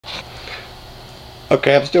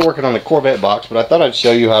Okay, I'm still working on the Corvette box, but I thought I'd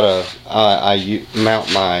show you how to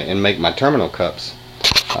mount and make my terminal cups.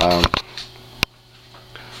 I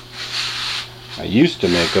used to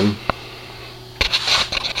make them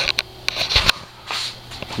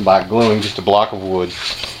by gluing just a block of wood,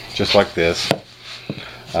 just like this,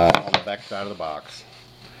 on the back side of the box,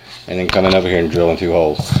 and then coming over here and drilling 2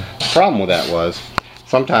 holes. The problem with that was,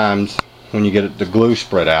 sometimes when you get the glue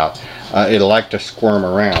spread out, it'll like to squirm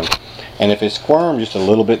around. And if it squirms just a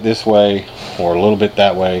little bit this way or a little bit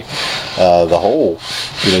that way, the hole,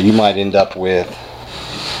 you might end up with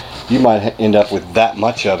that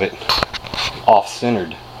much of it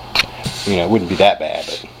off-centered. It wouldn't be that bad,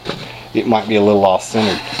 but it might be a little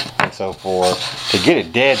off-centered. And so to get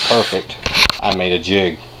it dead perfect, I made a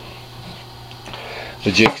jig.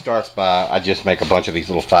 The jig starts by, I just make a bunch of these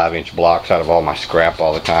little 5-inch blocks out of all my scrap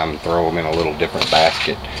all the time and throw them in a little different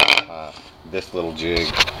basket. This little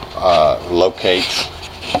jig locates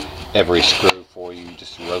every screw for you. You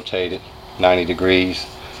just rotate it 90 degrees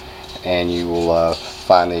and you will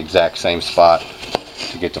find the exact same spot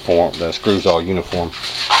to get the screws all uniform.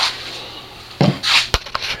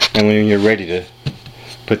 And when you're ready to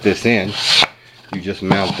put this in, you just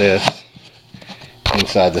mount this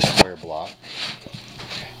inside the square block.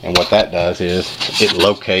 And what that does is it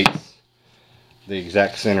locates the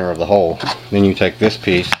exact center of the hole. Then you take this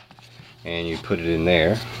piece and you put it in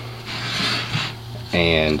there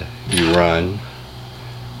and you run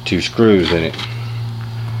 2 screws in it,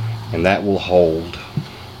 and that will hold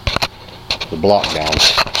the block down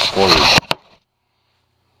for you.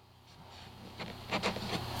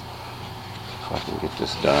 If I can get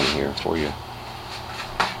this done here for you.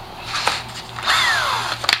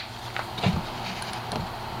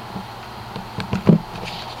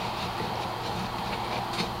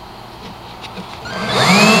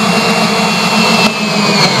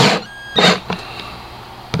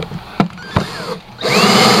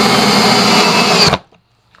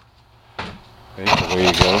 Okay, so there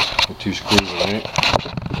you go. The 2 screws are in it.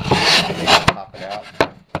 And you can pop it out.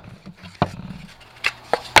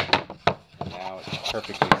 And now it's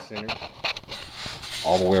perfectly centered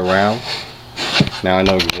all the way around. Now I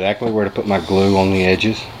know exactly where to put my glue on the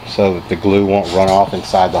edges so that the glue won't run off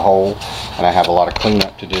inside the hole and I have a lot of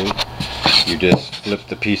cleanup to do. You just flip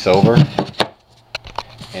the piece over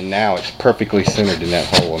and now it's perfectly centered in that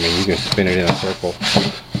hole. I mean, you can spin it in a circle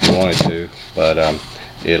if you wanted to, but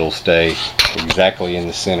it'll stay exactly in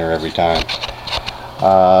the center every time.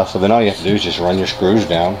 So then all you have to do is just run your screws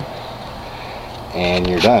down and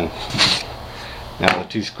you're done. Now the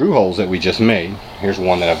 2 screw holes that we just made, here's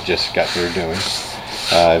one that I've just got through doing.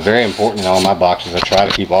 Very important in all my boxes. I try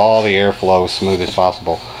to keep all the airflow as smooth as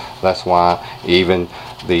possible. That's why even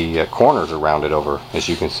the corners are rounded over, as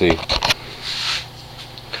you can see.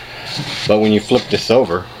 But when you flip this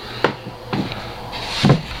over,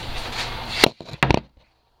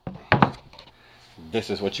 this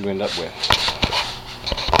is what you end up with.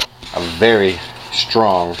 A very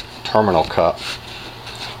strong terminal cup.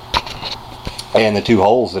 And the 2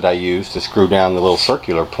 holes that I use to screw down the little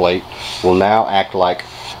circular plate will now act like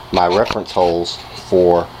my reference holes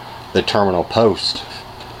for the terminal post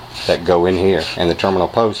that go in here. And the terminal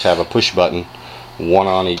posts have a push button, 1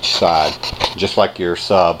 on each side. Just like your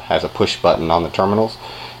sub has a push button on the terminals,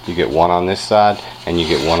 you get 1 on this side and you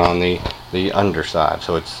get 1 on the underside.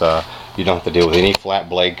 So it's you don't have to deal with any flat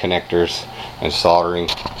blade connectors and soldering.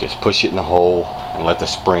 Just push it in the hole and let the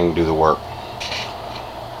spring do the work.